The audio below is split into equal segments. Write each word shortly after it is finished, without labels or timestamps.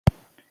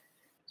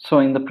So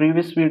in the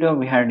previous video,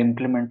 we had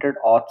implemented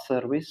Auth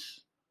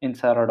Service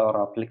inside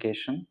our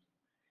application,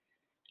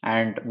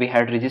 and we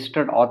had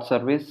registered Auth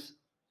Service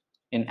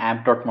in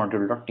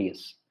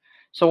app.module.ts.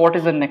 So what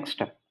is the next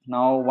step?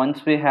 Now,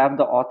 once we have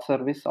the Auth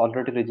Service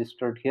already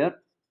registered here,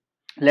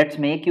 let's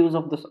make use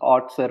of this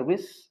Auth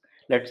Service.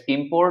 Let's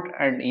import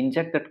and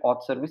inject that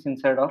Auth Service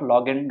inside our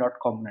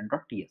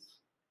login.component.ts.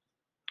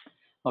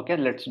 Okay,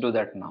 let's do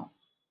that now.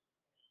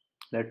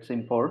 Let's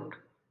import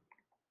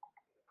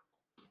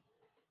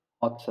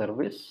Auth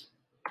Service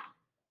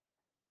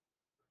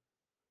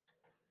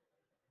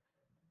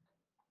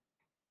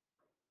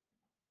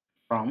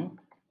from,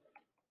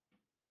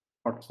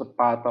 what's the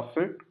path of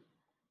it,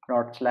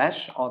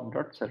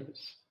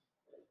 /auth.service.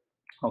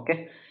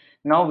 Okay,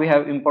 now we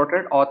have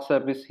imported auth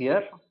service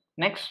here.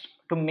 Next,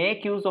 to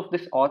make use of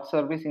this auth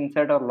service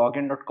inside our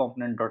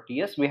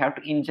login.component.ts, we have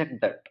to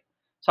inject that.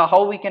 So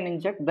how we can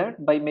inject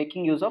that? By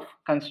making use of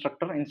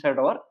constructor inside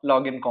our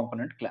login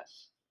component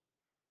class.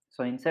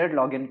 So inside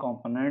login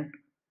component,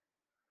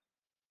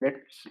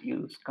 let's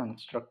use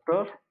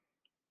constructor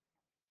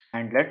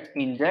and let's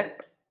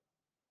inject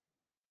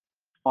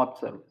auth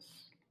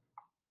service.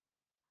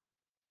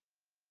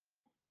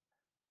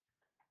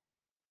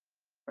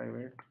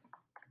 Private.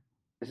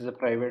 This is a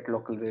private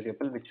local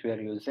variable which we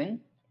are using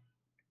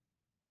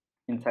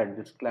inside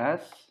this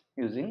class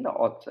using the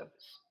auth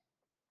service.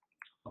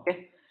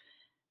 Okay,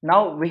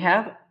 now we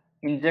have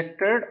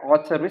injected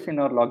auth service in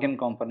our login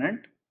component.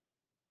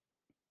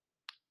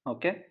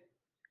 Okay,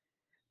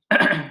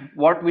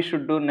 what we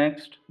should do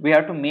next, we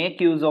have to make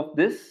use of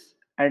this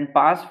and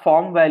pass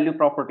form value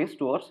properties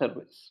to our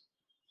service.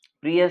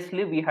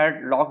 Previously we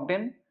had logged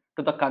in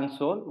to the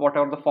console,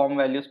 whatever the form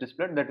values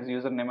displayed, that is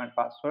username and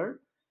password.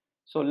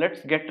 So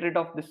let's get rid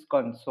of this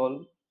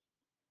console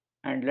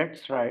and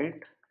let's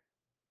write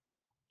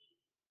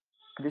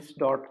this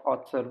dot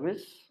auth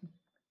service.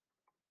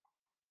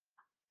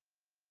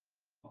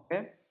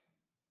 Okay,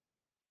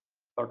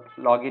 dot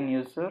login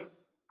user,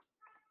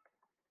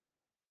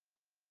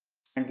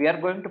 and we are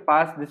going to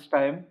pass this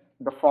time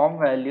the form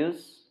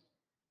values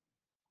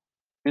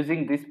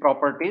using these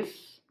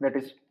properties, that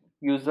is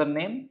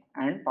username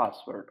and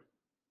password.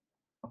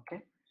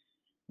 Okay,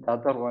 the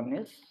other one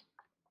is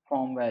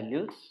form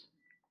values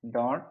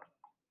dot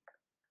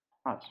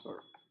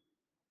password.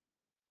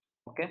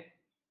 Okay,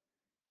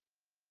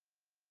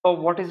 so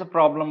what is the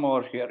problem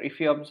over here? If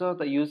you observe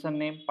the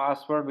username,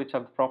 password, which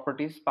are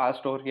properties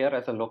passed over here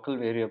as a local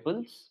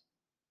variables,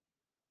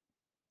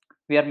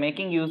 we are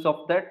making use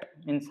of that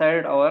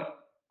inside our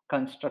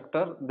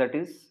constructor. That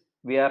is,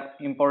 we are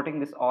importing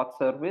this auth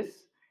service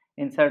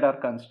inside our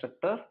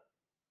constructor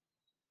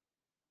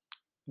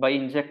by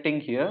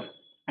injecting here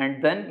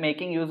and then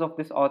making use of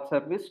this auth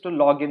service to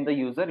log in the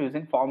user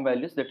using form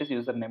values, that is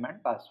username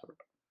and password.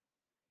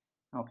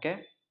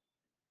 Okay,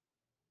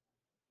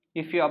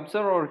 if you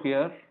observe over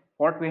here,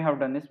 what we have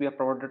done is we have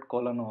provided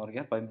colon over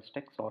here by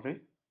mistake, sorry.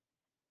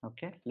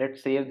 Okay,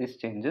 let's save these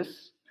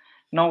changes.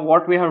 Now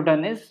what we have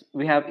done is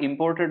we have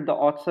imported the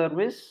auth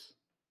service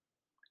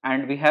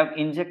and we have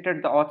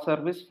injected the auth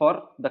service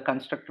for the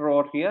constructor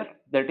over here,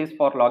 that is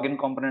for login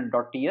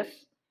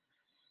component.ts.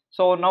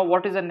 So now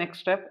what is the next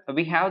step?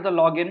 We have the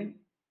login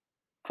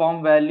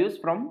form values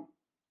from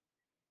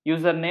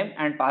username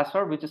and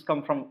password, which is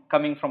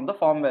coming from the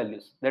form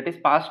values, that is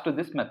passed to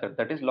this method,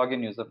 that is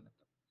login user method.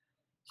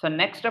 So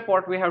next step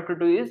what we have to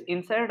do is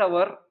inside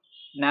our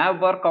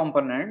navbar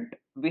component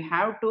we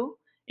have to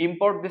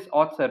import this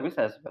auth service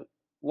as well.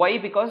 Why?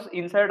 Because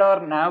inside our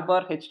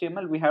navbar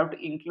HTML we have to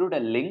include a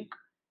link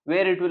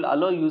where it will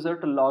allow user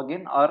to log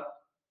in or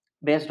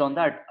based on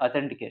that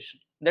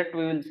authentication, that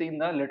we will see in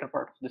the later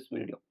part of this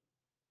video.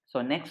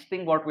 So next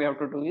thing what we have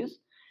to do is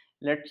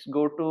let's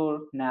go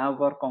to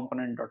navbar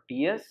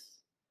component.ts.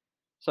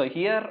 So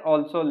here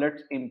also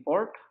let's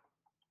import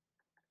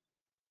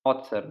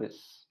auth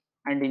service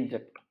and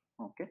inject.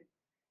 Okay,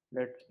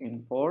 let's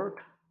import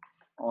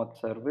auth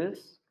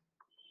service.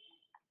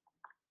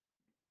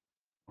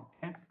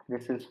 Okay,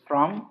 this is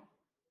from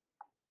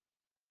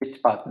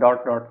which path,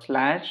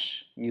 //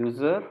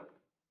 user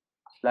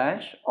 /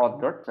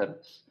 auth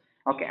service.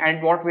 Okay,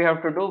 and what we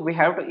have to do, we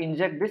have to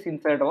inject this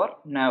inside our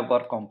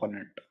navbar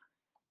component.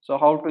 So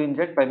how to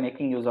inject? By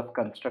making use of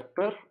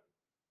constructor,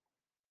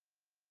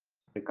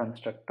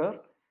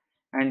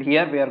 and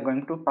here we are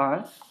going to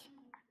pass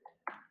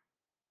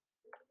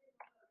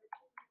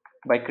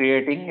by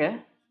creating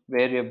a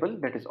variable,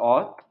 that is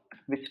auth,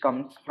 which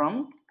comes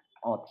from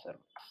auth service.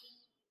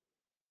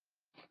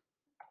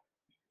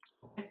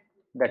 Okay,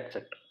 that's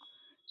it.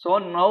 So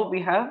now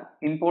we have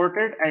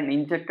imported and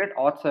injected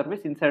auth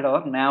service inside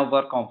our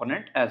navbar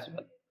component as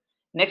well.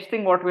 Next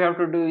thing what we have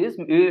to do is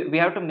we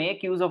have to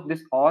make use of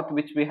this auth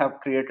which we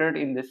have created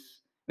in this,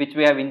 which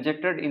we have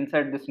injected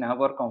inside this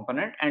navbar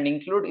component and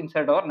include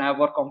inside our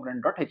navbar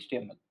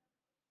component.html.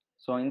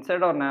 So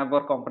inside our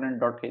navbar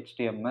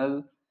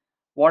component.html,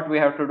 what we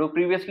have to do,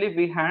 previously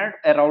we had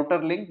a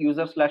router link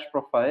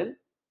user/profile.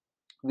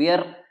 We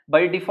are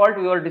by default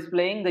we were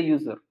displaying the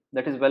user,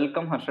 that is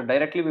welcome Harsha,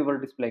 directly we were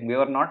displaying, we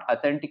were not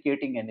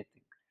authenticating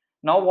anything.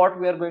 Now what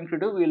we are going to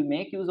do, we will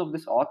make use of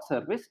this auth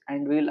service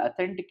and we will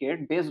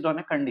authenticate based on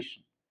a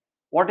condition.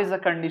 What is the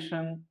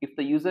condition? If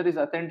the user is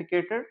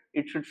authenticated,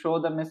 it should show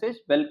the message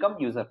welcome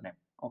username.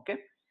 Okay.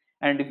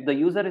 And if the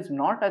user is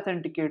not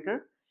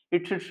authenticated,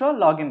 it should show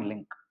login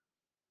link.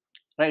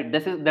 Right.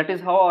 That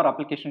is how our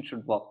application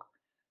should work.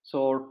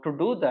 So to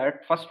do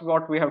that, first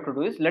what we have to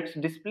do is let's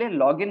display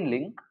login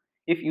link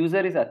if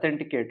user is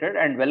authenticated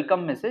and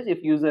welcome message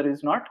if user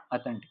is not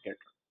authenticated.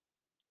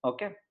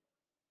 Okay.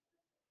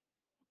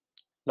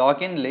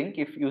 Login link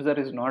if user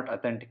is not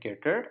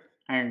authenticated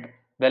and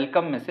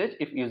welcome message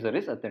if user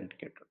is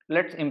authenticated.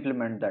 Let's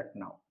implement that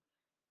now.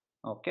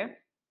 Okay.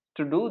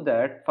 To do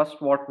that,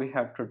 first what we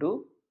have to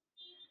do,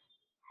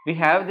 we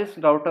have this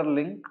router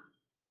link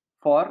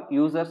for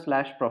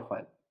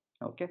user/profile.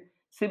 Okay.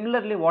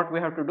 Similarly, what we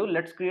have to do,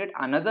 let's create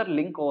another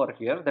link over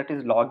here, that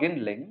is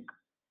login link,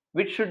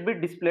 which should be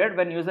displayed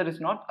when user is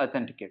not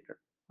authenticated.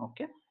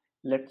 Okay.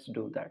 Let's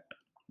do that.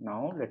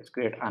 Now let's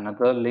create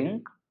another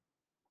link,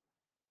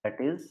 that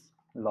is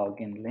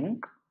login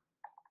link.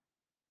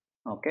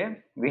 Okay,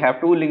 we have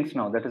two links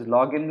now, that is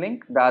login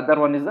link, the other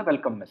one is the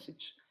welcome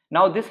message.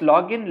 Now this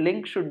login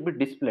link should be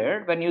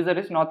displayed when user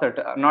is not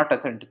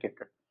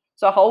authenticated.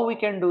 So how we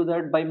can do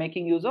that? By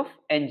making use of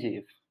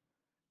ngIf.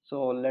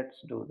 So let's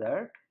do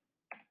that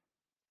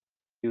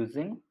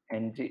using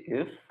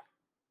ngIf.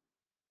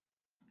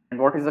 And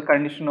what is the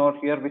condition over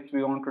here which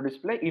we want to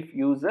display? If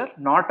user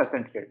not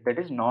authenticated, that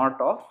is not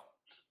of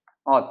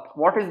auth.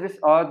 What is this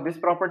auth? This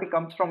property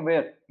comes from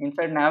where?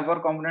 Inside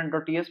navbar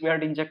component.ts we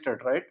had injected,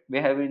 right? We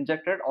have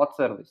injected auth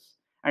service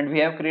and we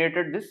have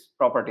created this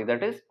property,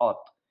 that is auth.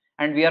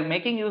 And we are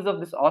making use of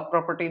this auth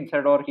property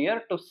inside over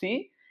here to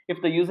see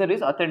if the user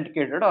is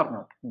authenticated or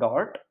not.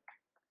 Dot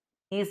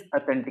is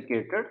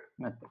authenticated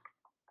method.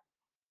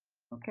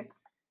 Okay.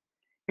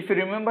 If you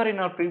remember, in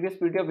our previous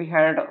video, we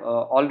had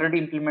already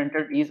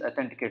implemented is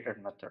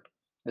authenticated method.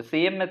 The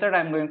same method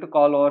I'm going to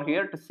call over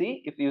here to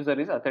see if user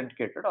is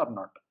authenticated or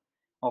not.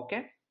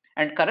 Okay.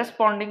 And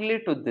correspondingly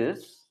to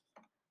this,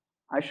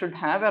 I should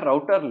have a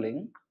router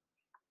link.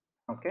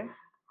 Okay.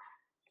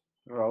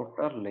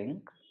 Router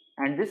link.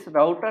 And this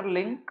router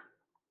link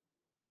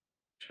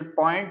should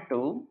point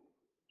to,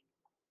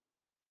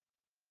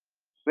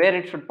 where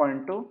it should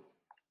point to?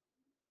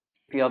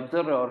 If you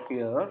observe over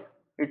here,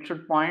 it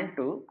should point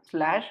to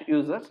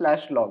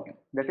 /user/login.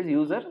 That is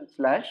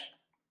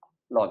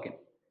user/login.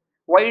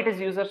 Why it is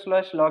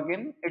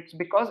user/login? It's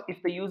because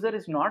if the user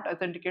is not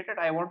authenticated,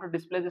 I want to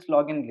display this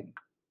login link.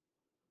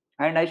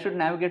 And I should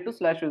navigate to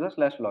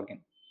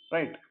 /user/login,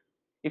 right?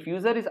 If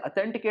user is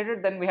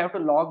authenticated, then we have to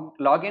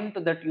log in to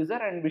that user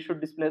and we should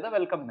display the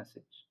welcome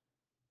message.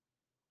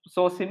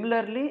 So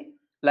similarly,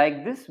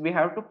 like this, we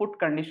have to put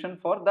condition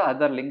for the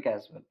other link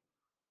as well.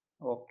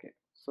 Okay,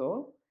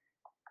 so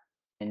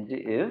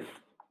ngIf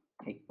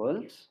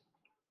equals,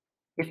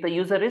 if the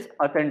user is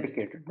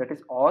authenticated, that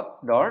is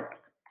auth dot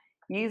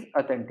is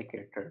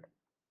authenticated.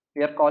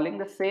 We are calling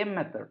the same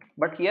method,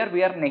 but here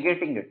we are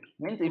negating it.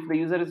 Means if the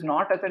user is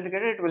not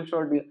authenticated, it will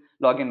show the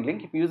login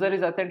link. If user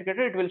is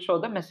authenticated, it will show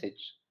the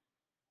message.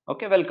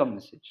 Okay, welcome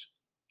message.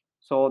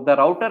 So the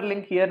router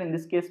link here in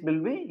this case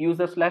will be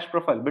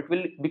user/profile, but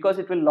because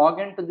it will log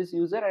into this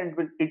user and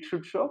it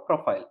should show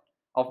profile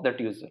of that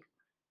user.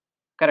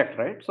 Correct,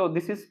 right? So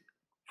this is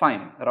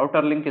fine.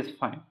 Router link is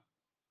fine.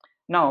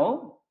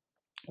 Now,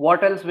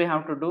 what else we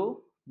have to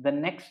do? The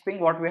next thing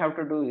what we have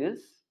to do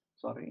is,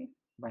 sorry,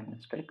 by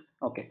mistake.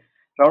 Okay,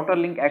 router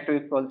link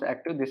active equals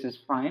active. This is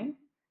fine.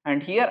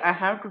 And here I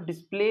have to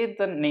display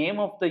the name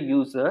of the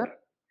user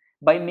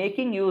by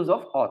making use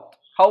of auth.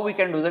 How we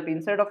can do that?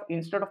 Instead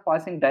of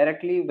passing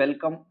directly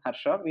welcome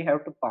Harsha, we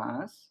have to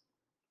pass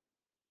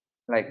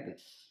like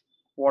this.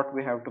 What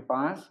we have to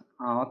pass?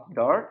 Auth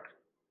dot,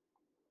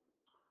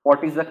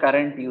 what is the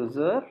current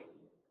user?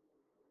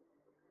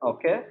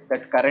 Okay,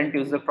 that current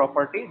user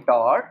property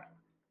dot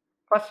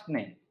first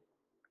name.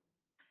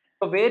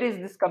 So where is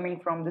this coming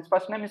from? This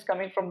first name is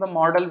coming from the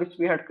model which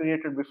we had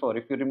created before.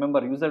 If you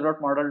remember,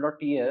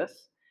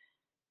 user.model.ts,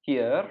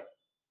 here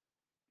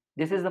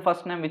this is the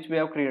first name which we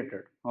have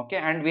created. Okay,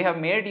 and we have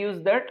made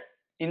use that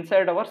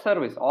inside our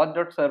service,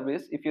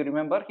 auth.service. If you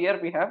remember, here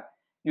we have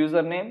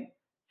username,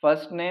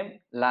 first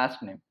name,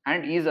 last name,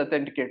 and is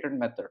authenticated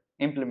method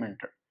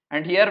implemented.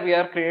 And here we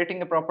are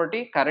creating a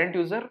property current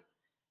user,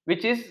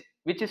 which is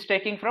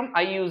taking from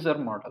iUser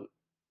model.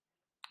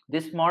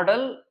 This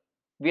model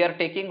we are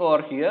taking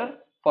over here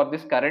for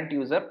this current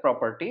user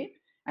property,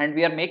 and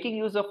we are making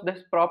use of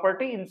this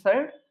property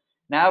inside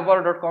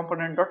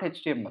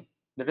navbar.component.html,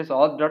 that is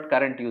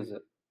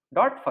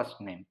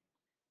auth.current_user.first name.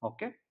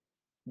 Okay,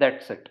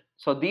 that's it.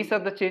 So these are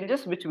the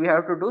changes which we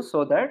have to do,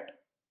 so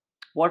that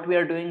what we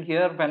are doing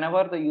here,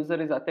 whenever the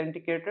user is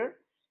authenticated,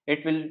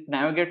 it will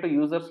navigate to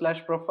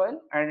user/profile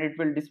and it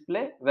will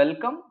display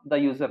welcome the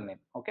username.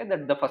 Okay,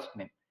 that's the first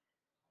name.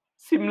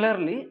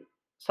 Similarly,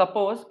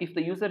 suppose if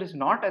the user is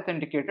not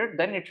authenticated,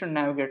 then it should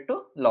navigate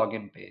to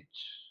login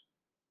page.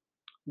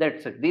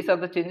 That's it. These are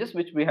the changes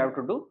which we have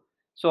to do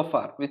so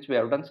far, which we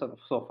have done so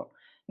far.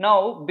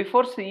 Now,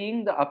 before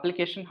seeing the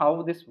application,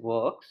 how this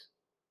works,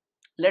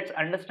 let's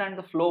understand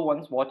the flow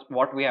once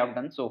what we have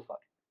done so far.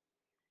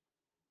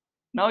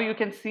 Now you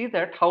can see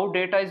that how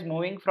data is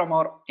moving from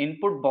our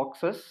input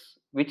boxes,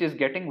 which is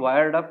getting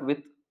wired up with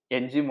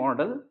ng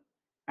model,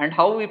 and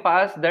how we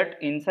pass that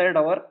inside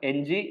our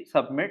ng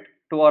submit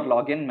to our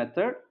login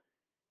method.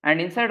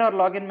 And inside our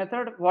login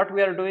method, what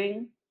we are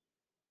doing,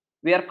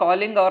 we are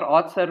calling our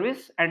auth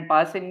service and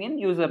passing in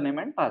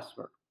username and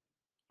password,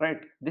 right?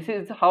 This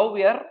is how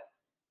we are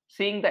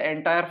seeing the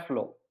entire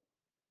flow.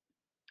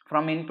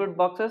 From input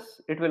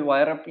boxes, it will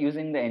wire up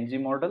using the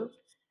ng model,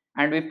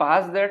 and we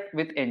pass that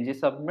with ng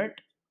submit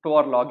to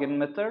our login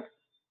method.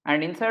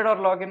 And inside our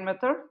login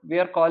method, we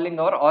are calling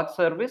our auth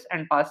service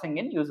and passing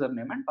in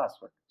username and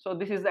password. So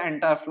this is the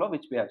entire flow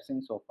which we have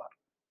seen so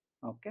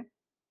far. Okay.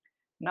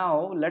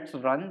 Now let's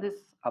run this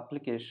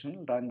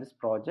application, run this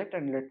project,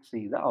 and let's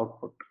see the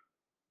output.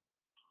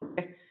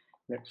 Okay.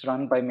 Let's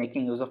run by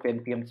making use of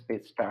npm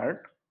space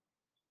start.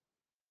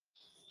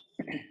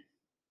 It's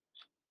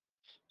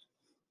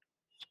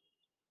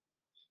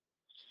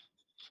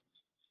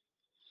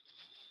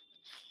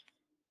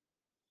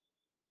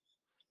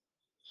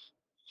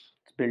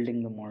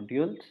building the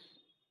modules.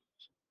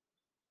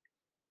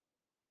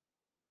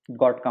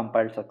 Got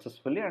compiled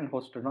successfully and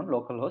hosted on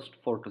localhost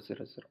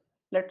 4200.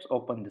 Let's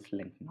open this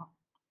link now.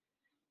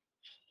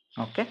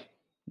 Okay.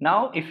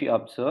 Now if you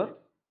observe,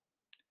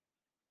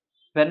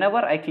 whenever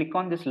I click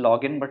on this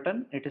login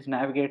button, it is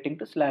navigating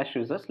to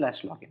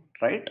 /user/login,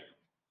 right?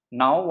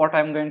 Now what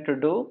I'm going to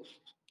do,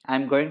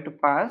 I'm going to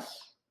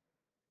pass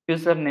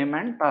username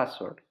and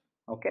password.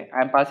 Okay,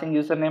 I'm passing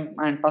username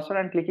and password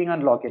and clicking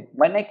on login.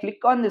 When I click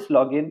on this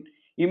login,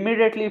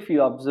 immediately if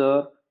you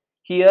observe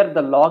here,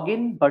 the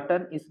login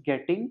button is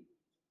getting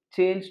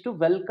changed to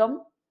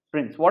welcome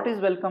prince. What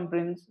is welcome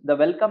prince? The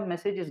welcome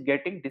message is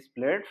getting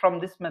displayed from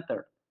this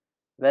method.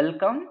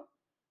 Welcome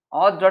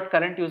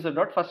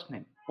auth.current_user.first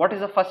name. What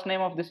is the first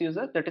name of this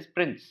user? That is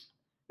prince,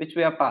 which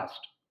we have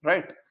passed,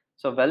 right?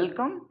 So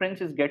welcome prince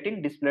is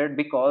getting displayed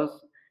because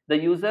the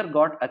user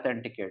got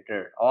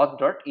authenticated.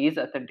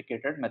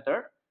 Auth.isAuthenticated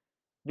method.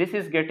 This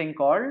is getting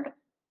called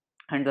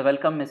and the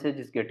welcome message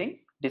is getting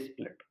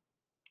displayed.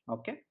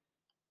 Okay.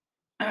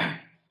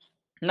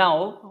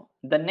 Now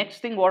the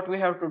next thing what we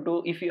have to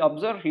do, if you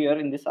observe here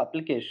in this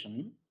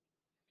application,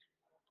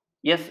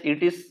 yes,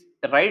 it is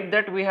right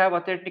that we have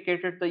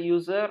authenticated the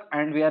user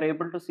and we are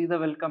able to see the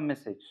welcome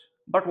message.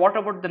 But what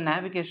about the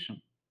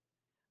navigation?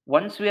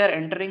 Once we are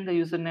entering the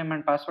username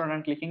and password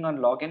and clicking on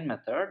login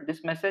method,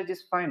 this message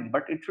is fine,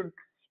 but it should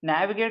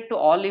navigate to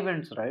all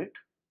events, right?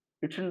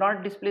 It should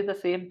not display the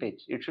same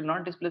page. It should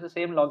not display the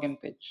same login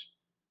page.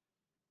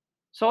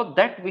 So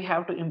that we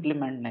have to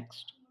implement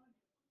next.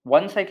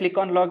 Once I click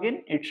on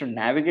login, it should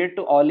navigate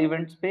to all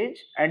events page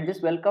and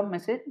this welcome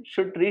message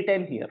should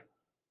retain here.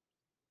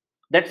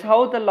 That's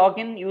how the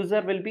login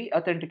user will be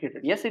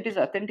authenticated. Yes, it is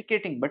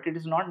authenticating, but it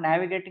is not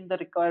navigating the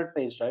required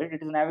page, right?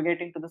 It is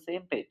navigating to the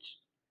same page.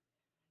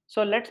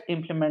 So let's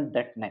implement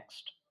that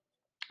next.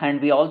 And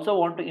we also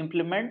want to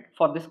implement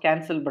for this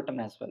cancel button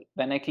as well.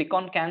 When I click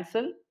on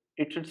cancel,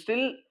 it should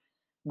still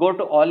go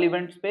to all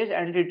events page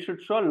and it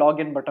should show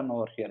login button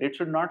over here. It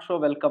should not show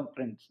welcome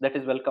prints, that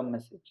is welcome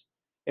message.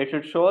 It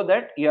should show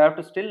that you have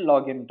to still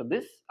log into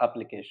this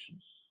application.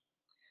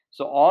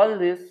 So all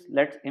this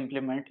let's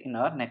implement in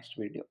our next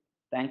video.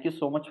 Thank you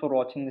so much for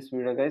watching this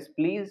video, guys.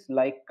 Please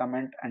like,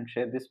 comment and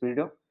share this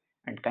video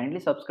and kindly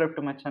subscribe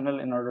to my channel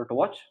in order to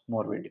watch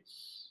more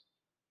videos.